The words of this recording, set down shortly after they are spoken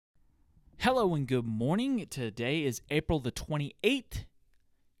Hello and good morning. Today is April the 28th,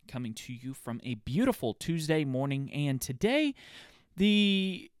 coming to you from a beautiful Tuesday morning. And today,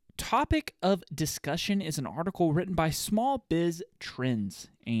 the topic of discussion is an article written by Small Biz Trends.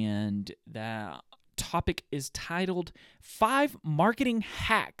 And that topic is titled 5 Marketing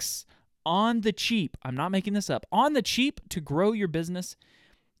Hacks on the Cheap. I'm not making this up. On the cheap to grow your business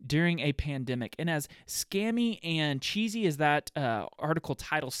during a pandemic. And as scammy and cheesy as that article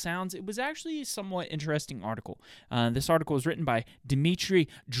title sounds, it was actually a somewhat interesting article. This article was written by Dmitry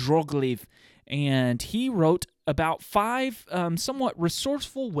Drogliev, and he wrote about 5 somewhat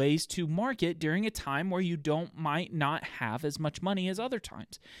resourceful ways to market during a time where you might not have as much money as other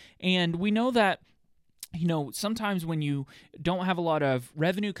times. And we know that sometimes when you don't have a lot of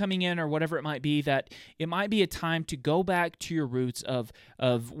revenue coming in or whatever it might be, that it might be a time to go back to your roots of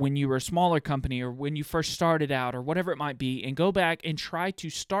when you were a smaller company or when you first started out or whatever it might be, and go back and try to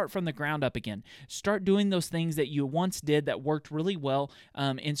start from the ground up again. Start doing those things that you once did that worked really well,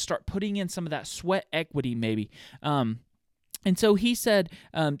 and start putting in some of that sweat equity maybe. And so he said,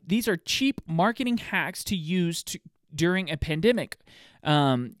 these are cheap marketing hacks to use during a pandemic.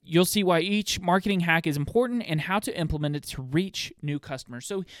 You'll see why each marketing hack is important and how to implement it to reach new customers.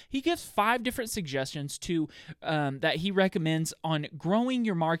 So he gives 5 different suggestions that he recommends on growing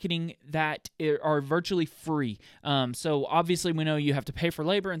your marketing that are virtually free. So obviously we know you have to pay for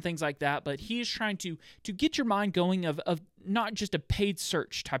labor and things like that, but he is trying to get your mind going of not just a paid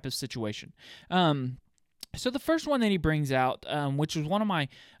search type of situation. So the first one that he brings out, which was one of my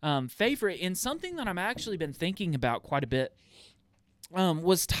favorite, and something that I've actually been thinking about quite a bit,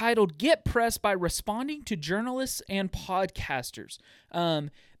 was titled "Get Press by Responding to Journalists and Podcasters."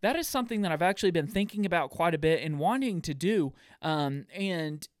 That is something that I've actually been thinking about quite a bit and wanting to do,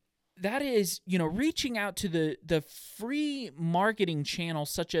 and that is, reaching out to the free marketing channels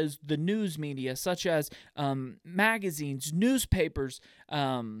such as the news media, such as magazines, newspapers,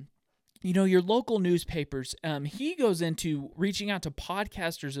 your local newspapers. He goes into reaching out to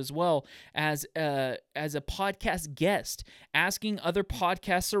podcasters as well as a podcast guest, asking other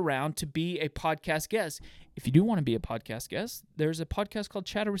podcasts around to be a podcast guest. If you do want to be a podcast guest, there's a podcast called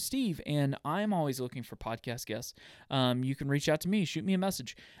Chatter with Steve, and I'm always looking for podcast guests. You can reach out to me, shoot me a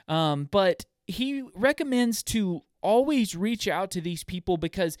message. But he recommends to always reach out to these people,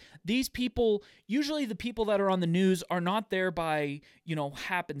 because these people, usually the people that are on the news, are not there by,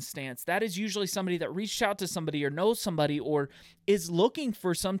 happenstance. That is usually somebody that reached out to somebody or knows somebody or is looking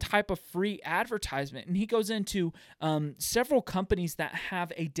for some type of free advertisement. And he goes into several companies that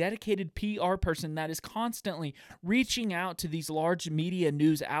have a dedicated PR person that is constantly reaching out to these large media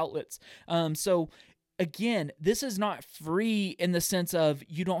news outlets. Again, this is not free in the sense of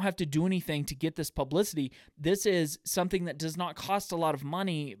you don't have to do anything to get this publicity. This is something that does not cost a lot of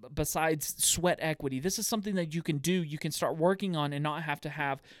money besides sweat equity. This is something that you can do, you can start working on and not have to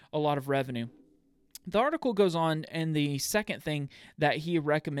have a lot of revenue. The article goes on, and the second thing that he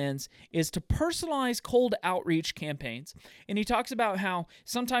recommends is to personalize cold outreach campaigns. And he talks about how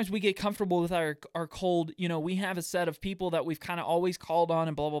sometimes we get comfortable with our cold, we have a set of people that we've kind of always called on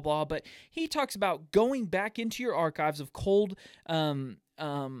and blah, blah, blah. But he talks about going back into your archives of cold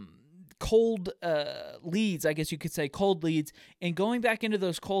leads, I guess you could say cold leads, and going back into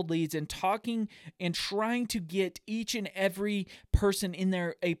those cold leads and talking and trying to get each and every person in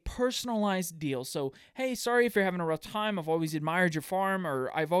there a personalized deal. So, hey, sorry if you're having a rough time. I've always admired your farm,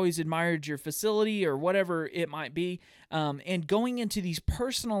 or I've always admired your facility, or whatever it might be. And going into these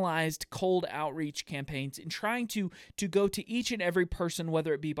personalized cold outreach campaigns and trying to go to each and every person,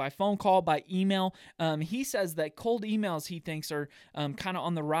 whether it be by phone call, by email. He says that cold emails, he thinks, are kind of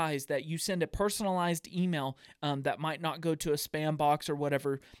on the rise, that you send a personalized email that might not go to a spam box or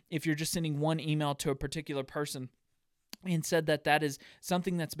whatever if you're just sending one email to a particular person. And said that is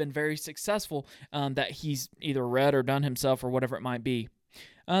something that's been very successful, that he's either read or done himself or whatever it might be.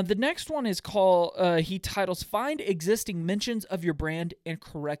 The next one is called, he titles, "Find Existing Mentions of Your Brand and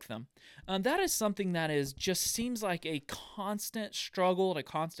Correct Them." That is something that just seems like a constant struggle and a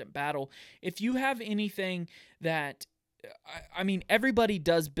constant battle. If you have anything that, everybody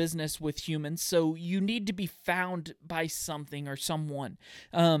does business with humans, so you need to be found by something or someone.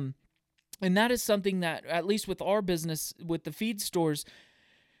 And that is something that, at least with our business, with the feed stores,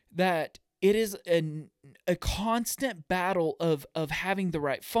 that it is a constant battle of having the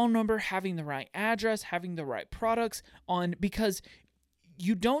right phone number, having the right address, having the right products because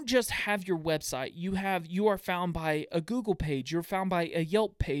you don't just have your website. You are found by a Google page. You're found by a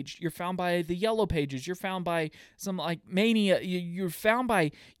Yelp page. You're found by the Yellow Pages. You're found by some like Mania. You're found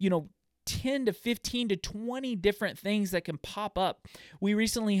by, 10 to 15 to 20 different things that can pop up. We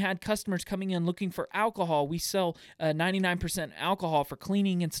recently had customers coming in looking for alcohol. We sell 99% alcohol for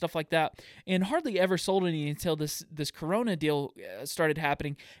cleaning and stuff like that, and hardly ever sold any until this Corona deal started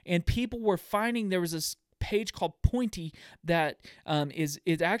happening. And people were finding there was this page called Pointy that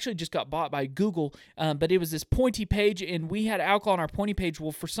it actually just got bought by Google, but it was this Pointy page, and we had alcohol on our Pointy page.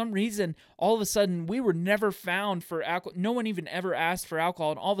 Well, for some reason, all of a sudden, we were never found for alcohol. No one even ever asked for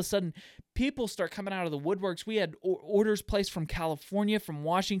alcohol, and all of a sudden, people start coming out of the woodworks. We had orders placed from California, from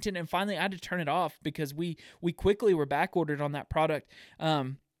Washington, and finally, I had to turn it off because we quickly were back ordered on that product.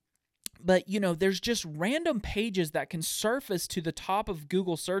 But, there's just random pages that can surface to the top of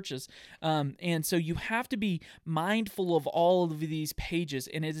Google searches. And so you have to be mindful of all of these pages.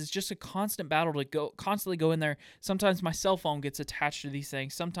 And it is just a constant battle to constantly go in there. Sometimes my cell phone gets attached to these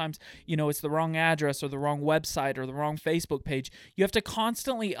things. Sometimes, it's the wrong address or the wrong website or the wrong Facebook page. You have to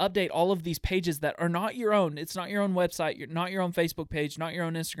constantly update all of these pages that are not your own. It's not your own website, not your own Facebook page, not your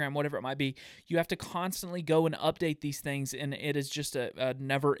own Instagram, whatever it might be. You have to constantly go and update these things. And it is just a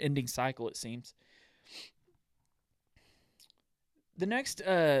never-ending cycle, it seems. The next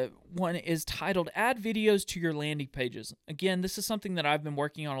one is titled Add Videos to Your Landing Pages. Again, this is something that I've been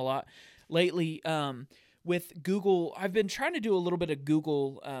working on a lot lately with Google. I've been trying to do a little bit of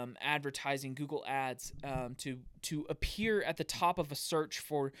Google advertising, Google Ads, to appear at the top of a search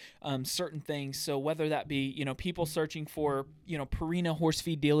for certain things. So whether that be, people searching for, Purina horse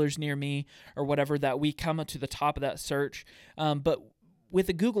feed dealers near me or whatever, that we come up to the top of that search. But with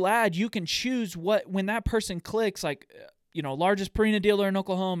a Google ad, you can choose when that person clicks, like, largest Purina dealer in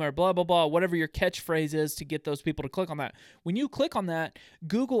Oklahoma or blah, blah, blah, whatever your catchphrase is to get those people to click on that. When you click on that,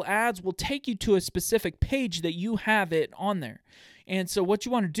 Google Ads will take you to a specific page that you have it on there. And so what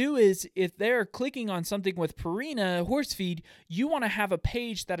you want to do is, if they're clicking on something with Purina horse feed, you want to have a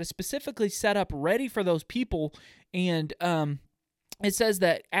page that is specifically set up ready for those people. And it says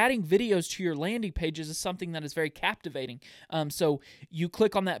that adding videos to your landing pages is something that is very captivating. So you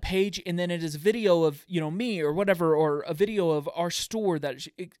click on that page, and then it is a video of, me or whatever, or a video of our store that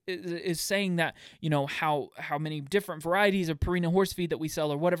is saying that, how many different varieties of Purina horse feed that we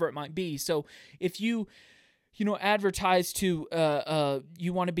sell or whatever it might be. So if you advertise to,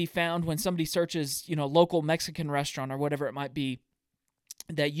 you want to be found when somebody searches, local Mexican restaurant or whatever it might be,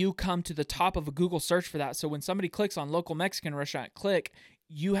 that you come to the top of a Google search for that. So when somebody clicks on local Mexican restaurant,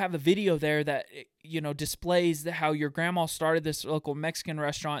 you have a video there that, displays how your grandma started this local Mexican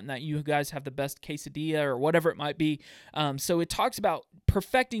restaurant and that you guys have the best quesadilla or whatever it might be. So it talks about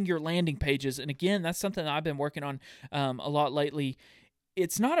perfecting your landing pages. And again, that's something that I've been working on a lot lately.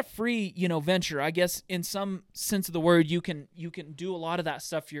 It's not a free, venture. I guess in some sense of the word, you can do a lot of that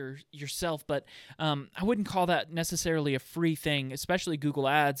stuff yourself, but I wouldn't call that necessarily a free thing, especially Google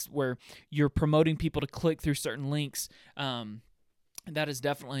Ads, where you're promoting people to click through certain links. That is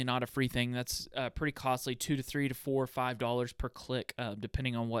definitely not a free thing. That's pretty costly, $2 to $3 to $4 or $5 per click,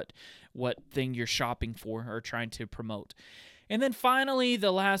 depending on what thing you're shopping for or trying to promote. And then finally, the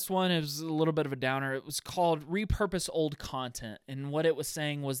last one is a little bit of a downer. It was called Repurpose Old Content. And what it was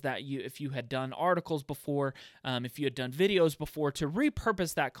saying was that if you had done articles before, if you had done videos before, to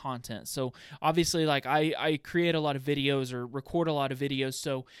repurpose that content. So obviously, like I create a lot of videos or record a lot of videos.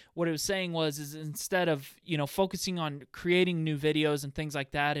 So what it was saying is instead of, focusing on creating new videos and things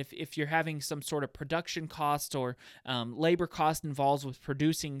like that, if you're having some sort of production cost or labor cost involved with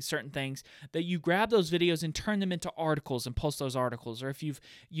producing certain things, that you grab those videos and turn them into articles and post those articles. Or if you've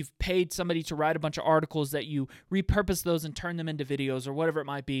paid somebody to write a bunch of articles, that you repurpose those and turn them into videos or whatever it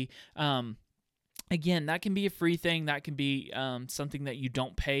might be. Again, that can be a free thing. That can be something that you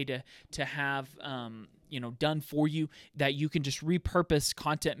don't pay to have done for you, that you can just repurpose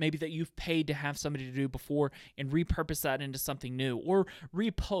content maybe that you've paid to have somebody to do before and repurpose that into something new, or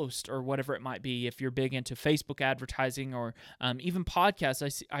repost or whatever it might be. If you're big into Facebook advertising or even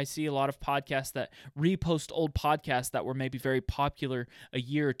podcasts, I see a lot of podcasts that repost old podcasts that were maybe very popular a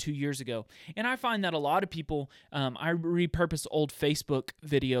year or 2 years ago. And I find that a lot of people, I repurpose old Facebook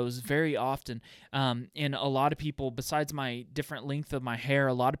videos very often. And a lot of people, besides my different length of my hair,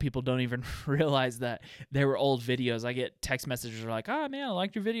 a lot of people don't even realize that they were old videos. I get text messages like, "Oh man, I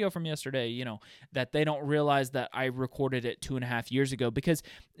liked your video from yesterday," that they don't realize that I recorded it 2.5 years ago, because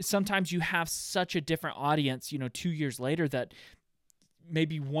sometimes you have such a different audience, 2 years later, that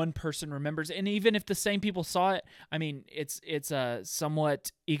maybe one person remembers. And even if the same people saw it, I mean, it's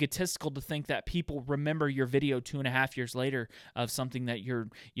somewhat egotistical to think that people remember your video 2.5 years later of something that you're,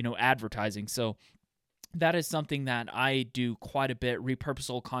 advertising. So that is something that I do quite a bit, repurpose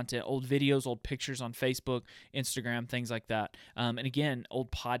old content, old videos, old pictures on Facebook, Instagram, things like that. And again,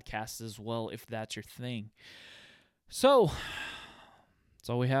 old podcasts as well, if that's your thing. So that's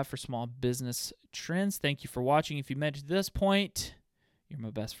all we have for Small Business Trends. Thank you for watching. If you made it to this point, you're my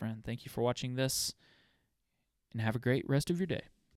best friend. Thank you for watching this, and have a great rest of your day.